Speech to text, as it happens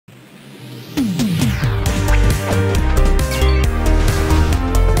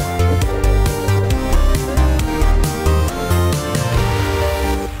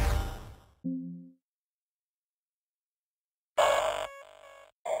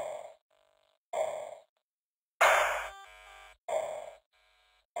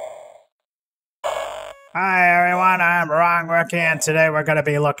Hi everyone, I'm Wrong Rookie, and today we're going to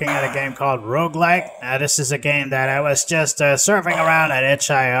be looking at a game called Roguelight. This is a game that I was just surfing around at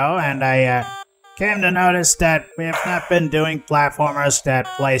itchio, and I came to notice that we have not been doing platformers that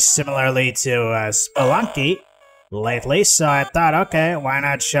play similarly to Spelunky lately, so I thought, okay, why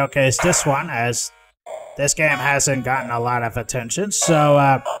not showcase this one, as this game hasn't gotten a lot of attention,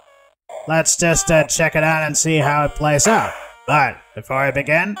 so let's just check it out and see how it plays out. But before I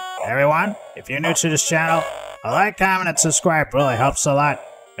begin, everyone, if you're new to this channel, a like, comment, and subscribe really helps a lot.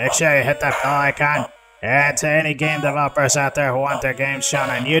 Make sure you hit that bell icon. And to any game developers out there who want their games shown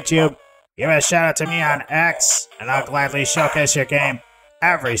on YouTube, give a shout out to me on X, and I'll gladly showcase your game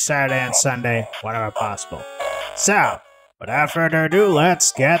every Saturday and Sunday whenever possible. So, without further ado,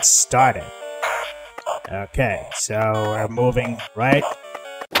 let's get started. Okay, so we're moving right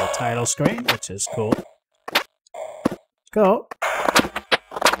to the title screen, which is cool. Cool.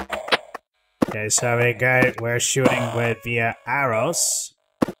 Okay, so we're shooting with via arrows.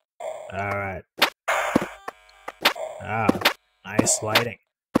 Alright. Oh, nice lighting.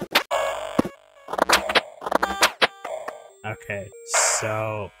 Okay,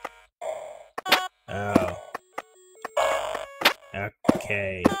 so... Oh.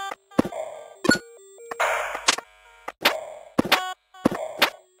 Okay.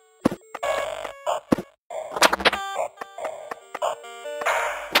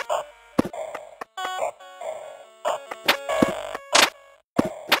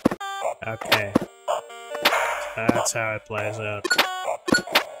 Okay. So that's how it plays out.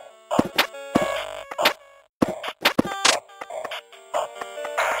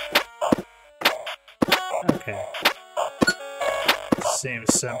 Okay.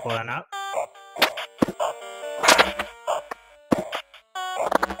 Seems simple enough.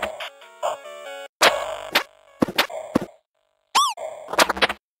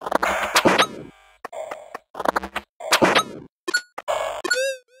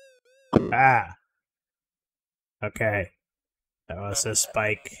 Ah. Okay. That was a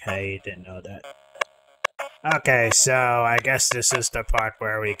spike. I didn't know that. Okay, so I guess this is the part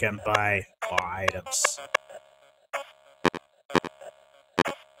where we can buy more items.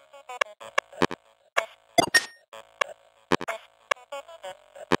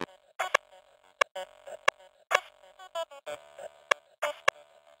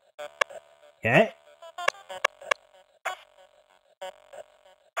 Okay.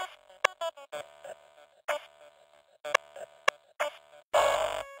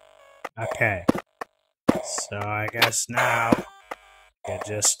 Okay. So I guess now you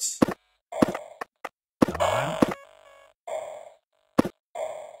just go on.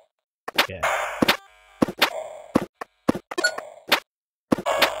 Yeah.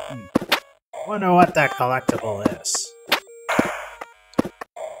 Wonder what that collectible is.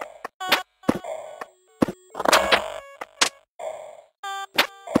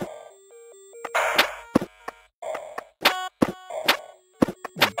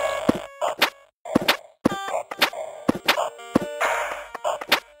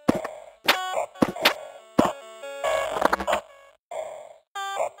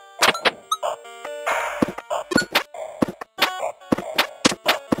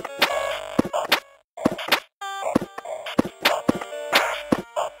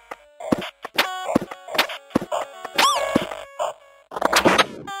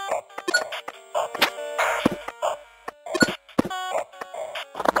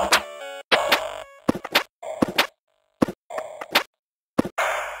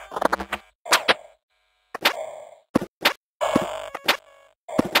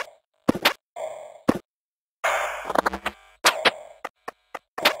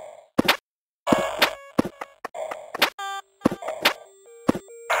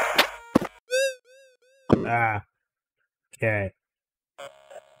 Ah. Okay.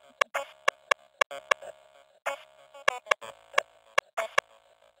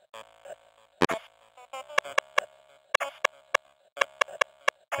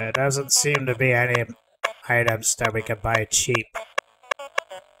 There doesn't seem to be any items that we can buy cheap.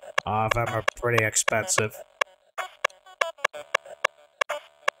 All of them are pretty expensive.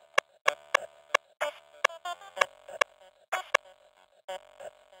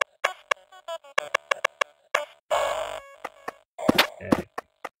 Okay.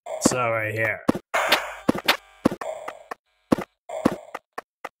 So right here.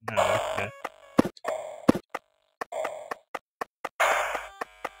 Oh, okay.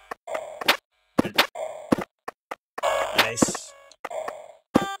 Nice.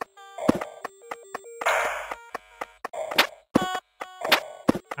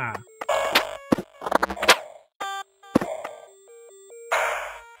 Ah.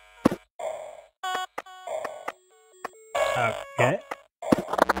 Okay.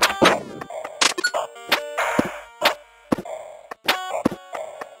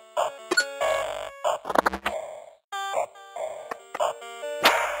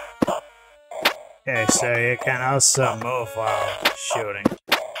 Okay, so you can also move while shooting,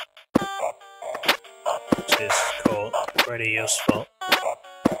 which is cool, pretty useful.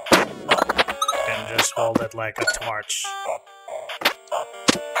 You can just hold it like a torch.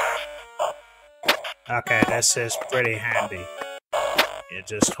 Okay, this is pretty handy. You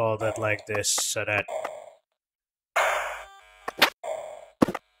just hold it like this so that...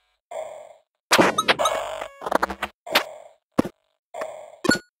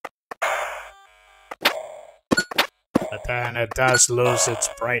 But then it does lose its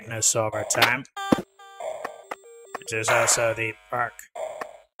brightness over time, which is also the perk.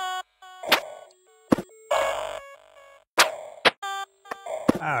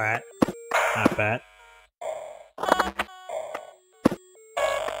 Alright, not bad.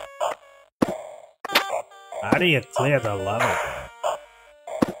 How do you clear the level there?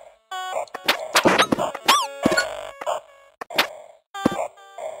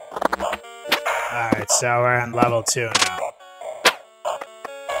 Alright, so we're on level 2 now.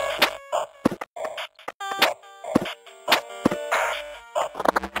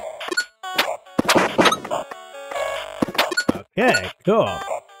 Okay, cool.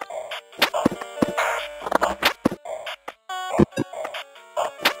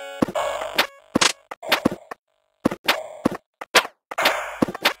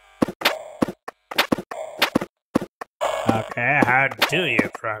 Okay, how do you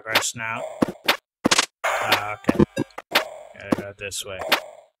progress now? Okay. Gotta go this way.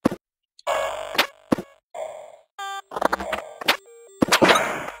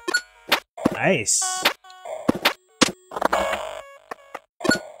 Nice.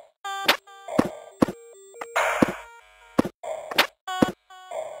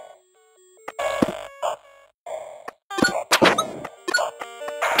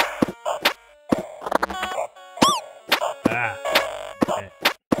 Okay.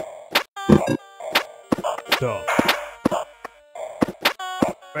 Cool.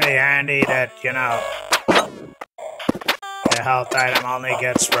 Pretty handy that, you know, the health item only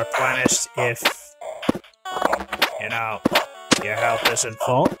gets replenished if, you know, your health isn't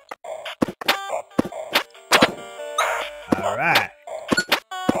full. Alright.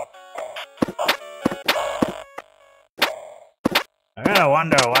 I gotta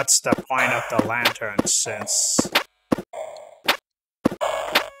wonder what's the point of the lantern since...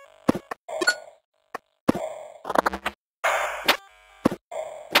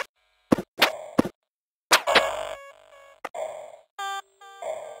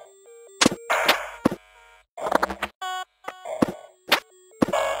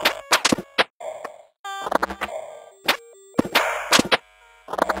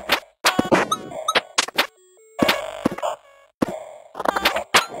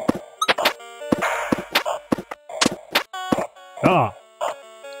 Oh,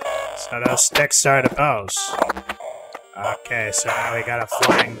 so those sticks are the bows. Okay, so now we got a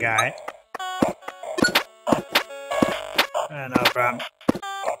flying guy. No problem.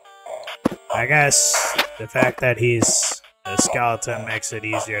 I guess the fact that he's a skeleton makes it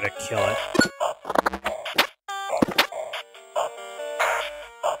easier to kill it.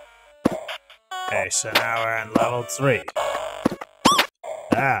 Okay, so now we're on level 3.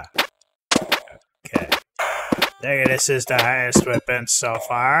 Ah. Okay. Think this is the highest we've been so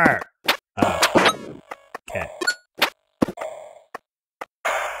far. Oh. Okay.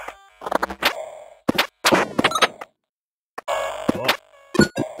 Cool.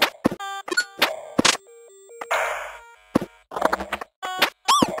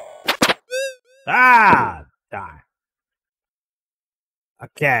 Ah! Darn.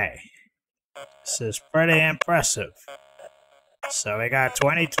 Okay. This is pretty impressive. So we got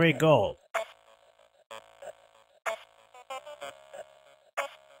 23 gold.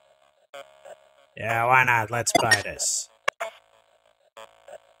 Yeah, why not? Let's buy this.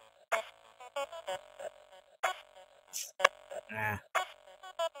 Nah.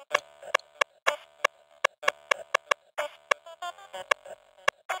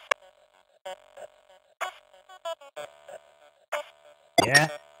 Yeah,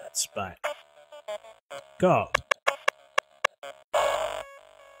 let's buy it. Go.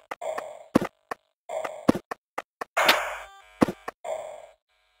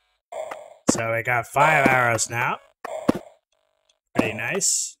 So we got 5 arrows now. Pretty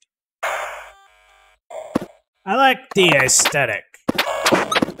nice. I like the aesthetic.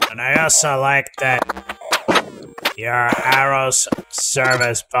 And I also like that your arrows serve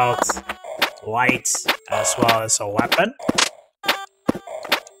as both light as well as a weapon.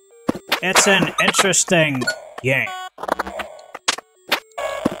 It's an interesting game.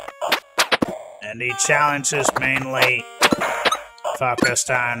 And the challenge is mainly focused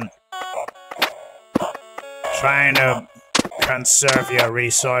on trying to conserve your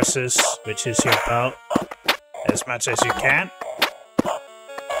resources, which is your boat, as much as you can.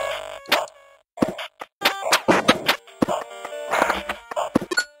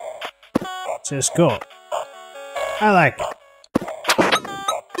 Which is cool. I like it.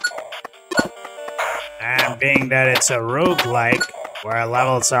 And being that it's a roguelike, where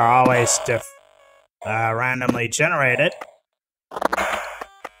levels are always randomly generated,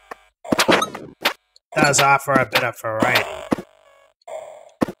 does offer a bit of variety.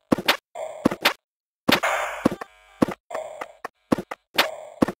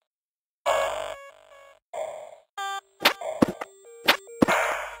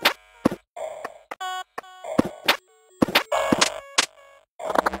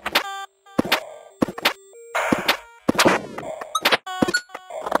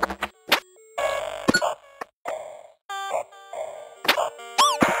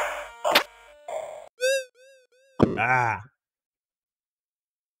 Ah.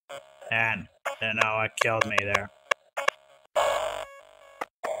 And I know what killed me there.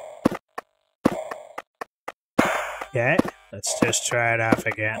 Okay, let's just try it off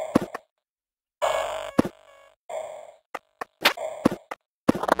again.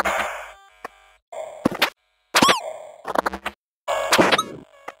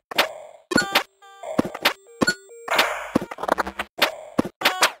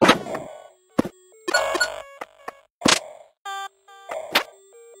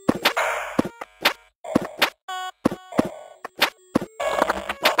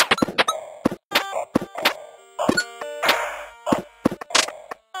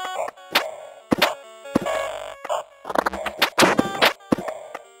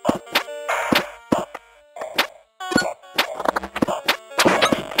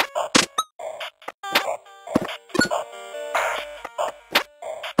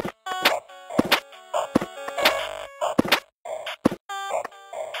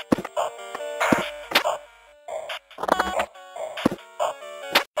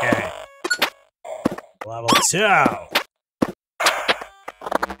 Okay. Level 2.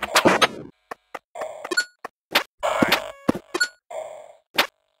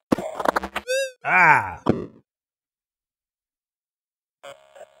 Ah!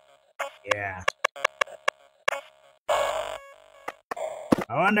 Yeah.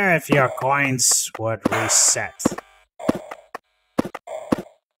 I wonder if your coins would reset.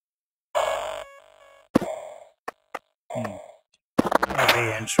 That would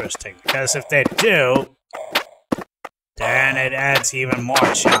be interesting, because if they do, then it adds even more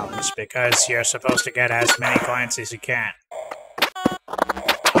challenge, because you're supposed to get as many coins as you can.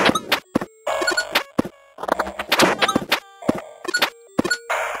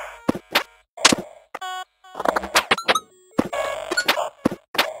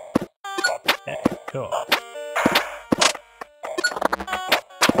 Okay, cool.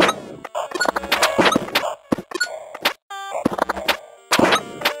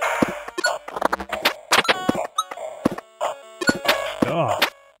 Cool.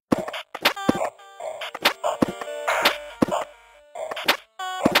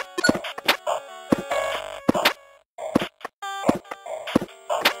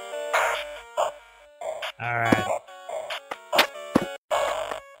 Alright.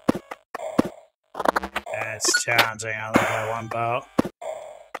 That's challenging. I only got one bow.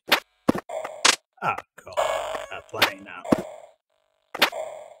 Oh, cool. Got plenty now.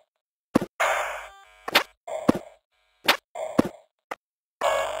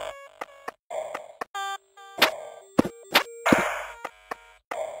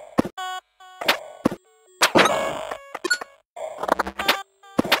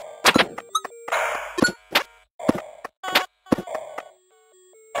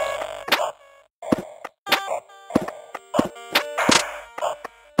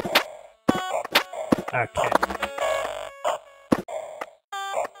 Okay.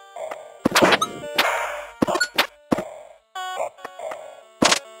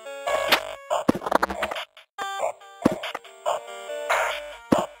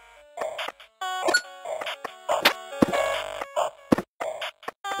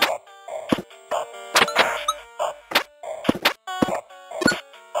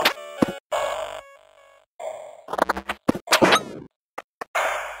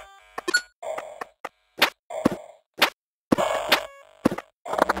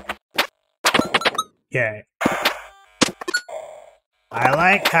 Okay. I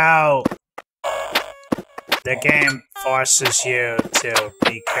like how the game forces you to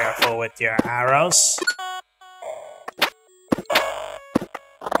be careful with your arrows.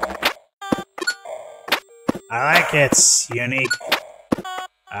 I like its unique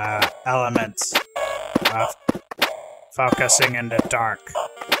element of focusing in the dark.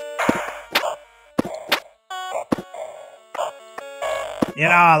 You know,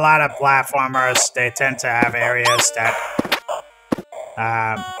 a lot of platformers, they tend to have areas that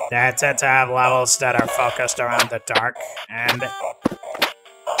they tend to have levels that are focused around the dark, and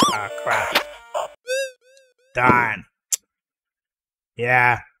oh crap. Darn.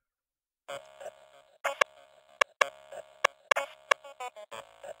 Yeah.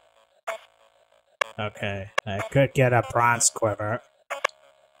 Okay, I could get a bronze quiver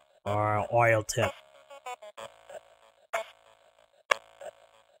or oil tip.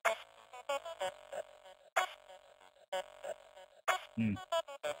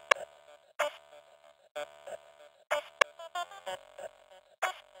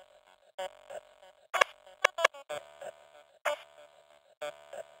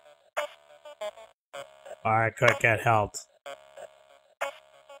 Or I could get health.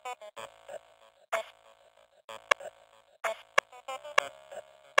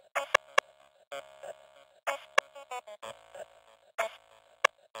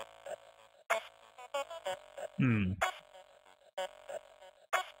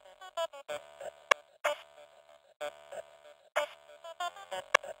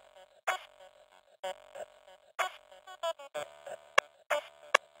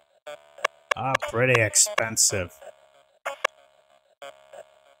 Oh, pretty expensive.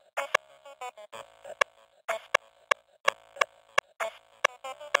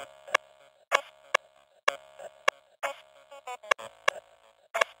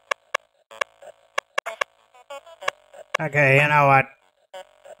 Okay, you know what?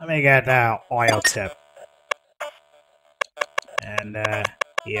 Let me get the oil tip. And,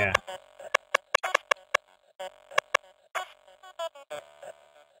 yeah.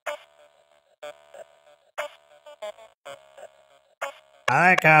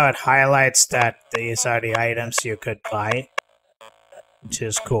 I like how it highlights that these are the items you could buy, which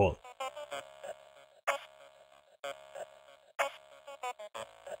is cool.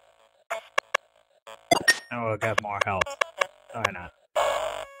 And we'll get more health. Why not?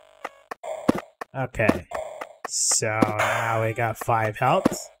 Okay. So now we got 5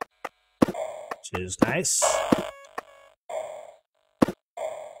 health, which is nice.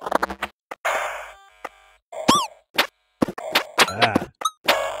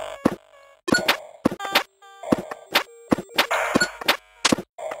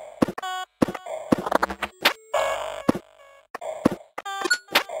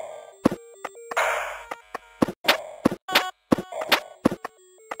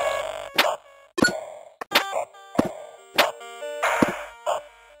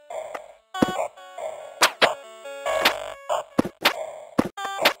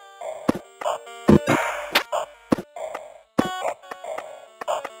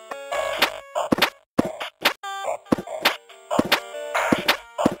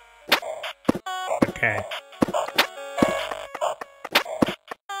 Okay.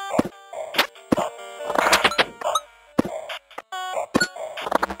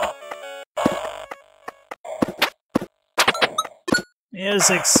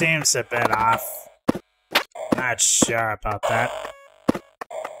 Music seems a bit off. Not sure about that.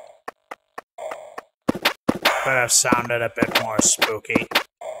 Could have sounded a bit more spooky.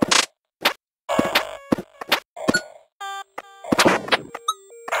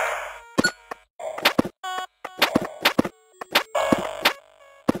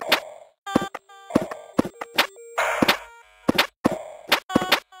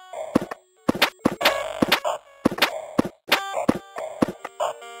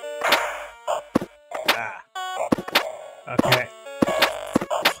 Okay.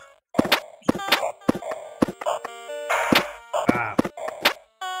 Alright.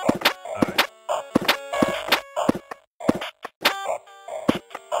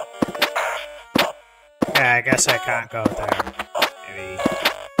 Yeah, I guess I can't go there. Maybe.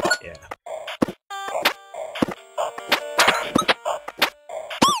 Yeah.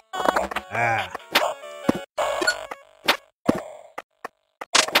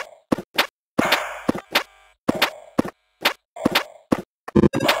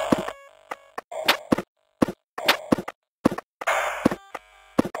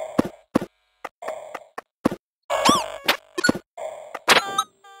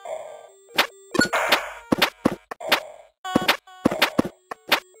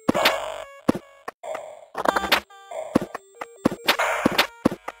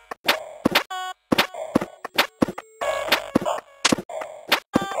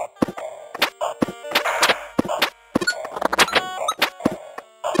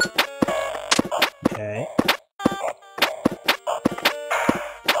 Okay.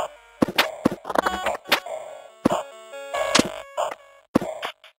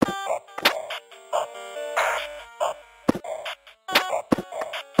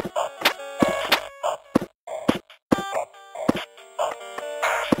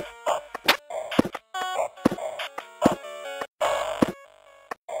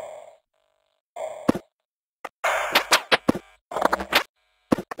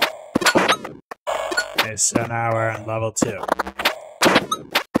 Okay, so now we're on level 2.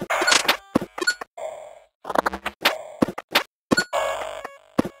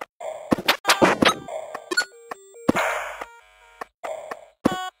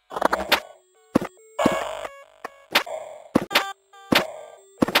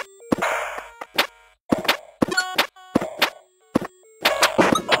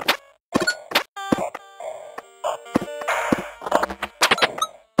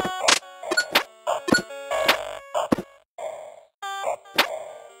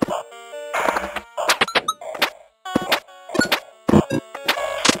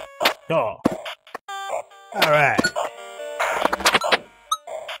 Cool. Alright.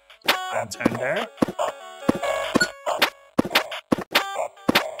 Lantern there.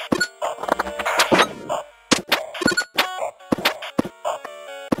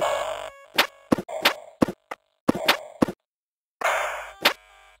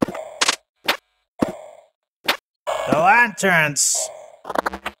 The lanterns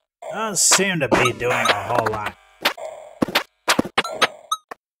don't seem to be doing a whole lot.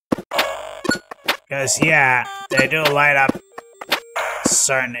 Because, yeah, they do light up a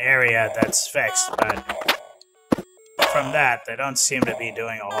certain area that's fixed, but from that, they don't seem to be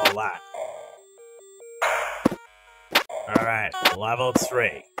doing a whole lot. Alright, level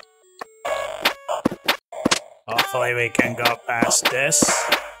 3. Hopefully we can go past this.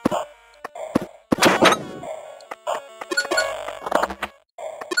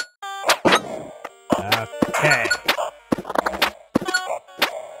 Okay.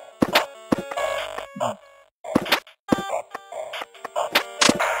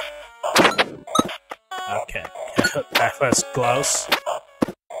 Okay, that was close.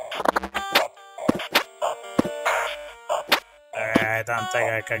 Alright, I don't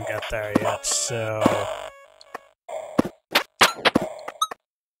think I can get there yet, so...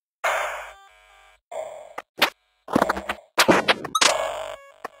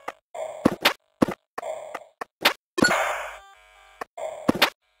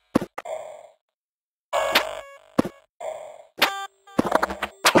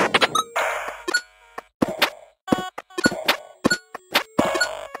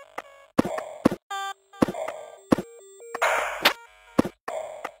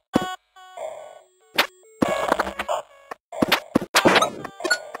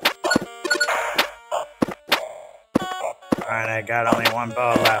 Alright, I got only one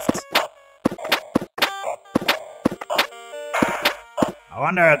bow left. I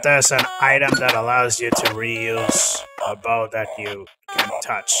wonder if there's an item that allows you to reuse a bow that you can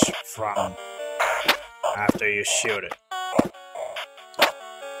touch from after you shoot it.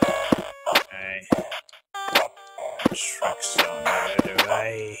 Okay. Shrek Stone, where do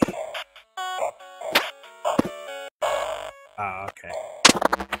I... Oh, okay.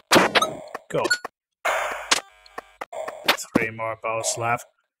 Cool. 3 more bows left.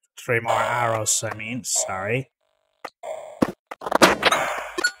 3 more arrows, I mean. Sorry. I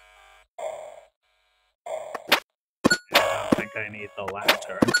don't think I need the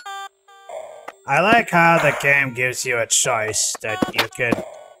lantern. I like how the game gives you a choice that you could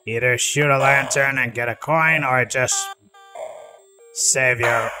either shoot a lantern and get a coin or just save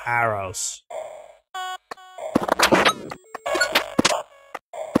your arrows.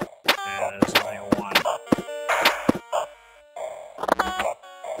 Yeah, there's only one.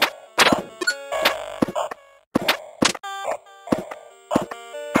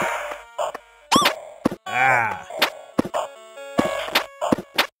 Ah.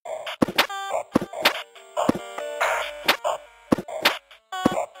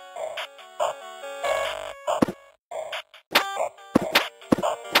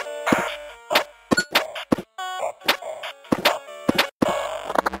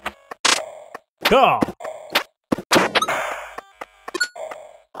 Cool.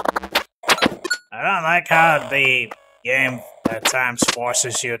 I don't like how the game at times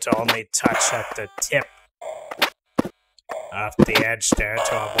forces you to only touch at the tip of the edge there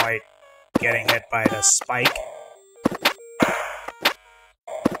to avoid getting hit by the spike.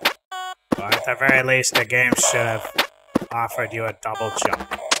 But at the very least, the game should have offered you a double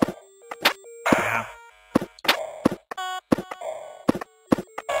jump. Yeah.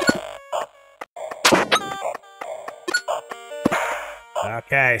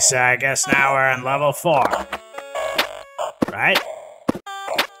 Okay, so I guess now we're in level 4. Right?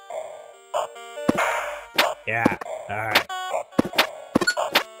 Yeah, alright.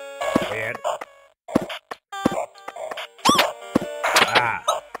 Weird. Ah.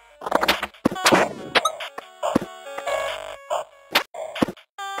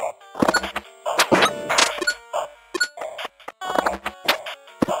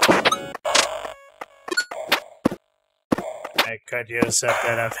 I could use a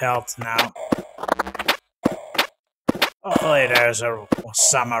bit of health now. Hopefully there's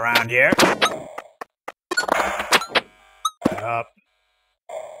some around here. I hope.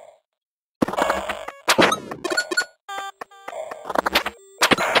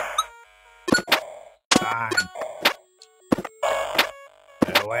 Fine.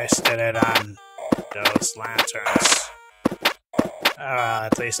 I wasted it on those lanterns. Oh, well,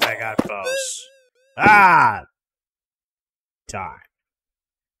 at least I got bows. Ah! Darn.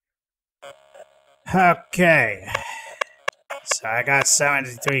 Okay. So I got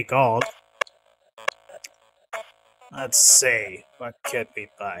 73 gold. Let's see. What could we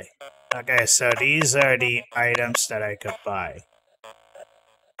buy? Okay, so these are the items that I could buy.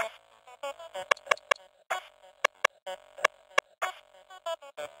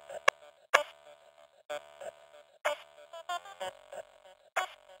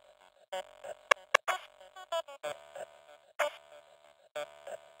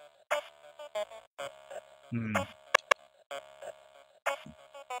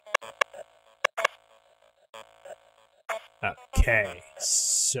 Okay,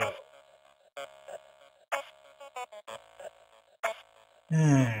 so...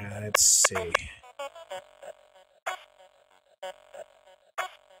 let's see.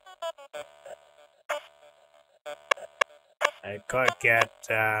 I could get,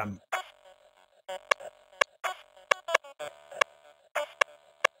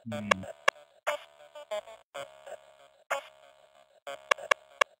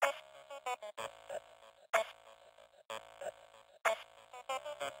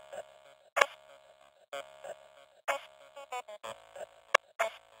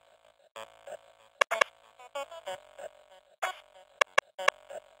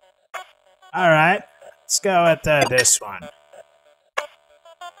 Alright, let's go with this one.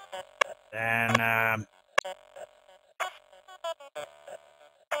 Then,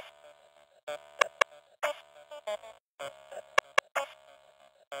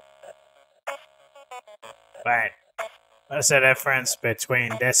 wait, what's the difference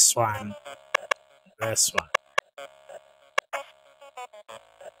between this one and this one?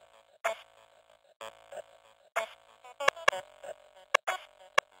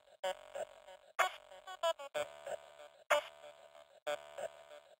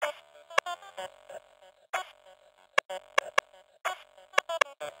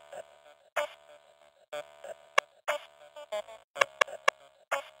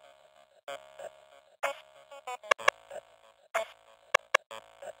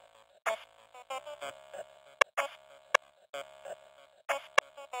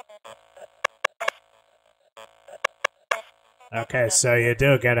 Okay, so you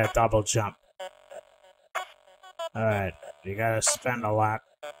do get a double jump. Alright, you gotta spend a lot.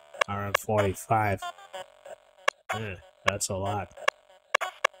 145. Ugh, that's a lot.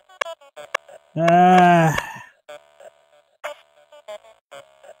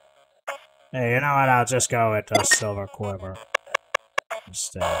 Hey, you know what? I'll just go with the silver quiver.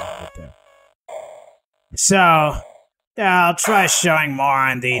 Just right there. So, yeah, I'll try showing more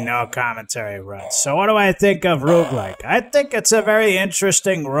on the no commentary run. So what do I think of Roguelike? I think it's a very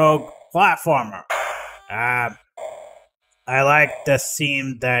interesting rogue platformer. I like the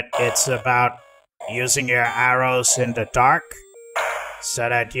theme that it's about using your arrows in the dark so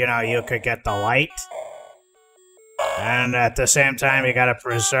that, you know, you could get the light. And at the same time, you gotta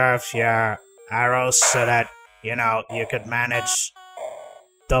preserve your arrows so that, you know, you could manage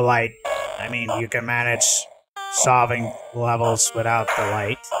the light. I mean, you can manage solving levels without the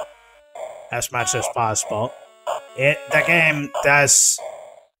light as much as possible. The game does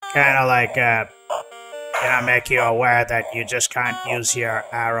kind of like, you know, make you aware that you just can't use your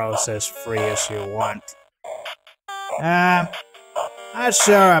arrows as free as you want. Not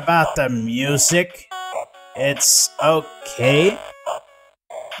sure about the music. It's okay.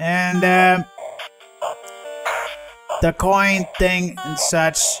 And, the coin thing and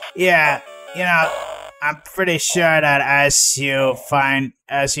such, yeah, you know, I'm pretty sure that as you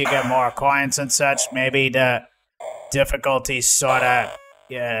get more coins and such, maybe the difficulty sort of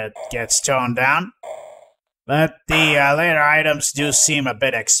gets toned down. But the later items do seem a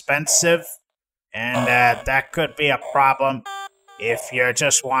bit expensive, and that could be a problem if you're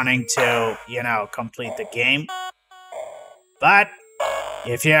just wanting to, complete the game. But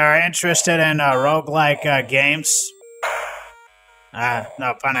if you're interested in roguelike games,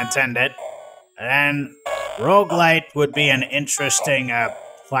 no pun intended, then Roguelight would be an interesting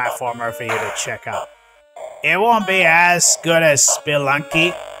platformer for you to check out. It won't be as good as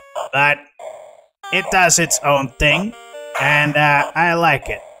Spelunky, but it does its own thing, and I like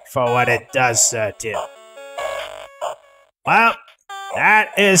it for what it does do. Well,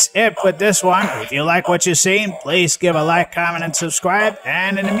 that is it with this one. If you like what you've seen, please give a like, comment, and subscribe.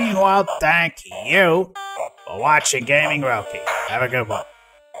 And in the meanwhile, thank you for watching Gaming Roki. Have a good one.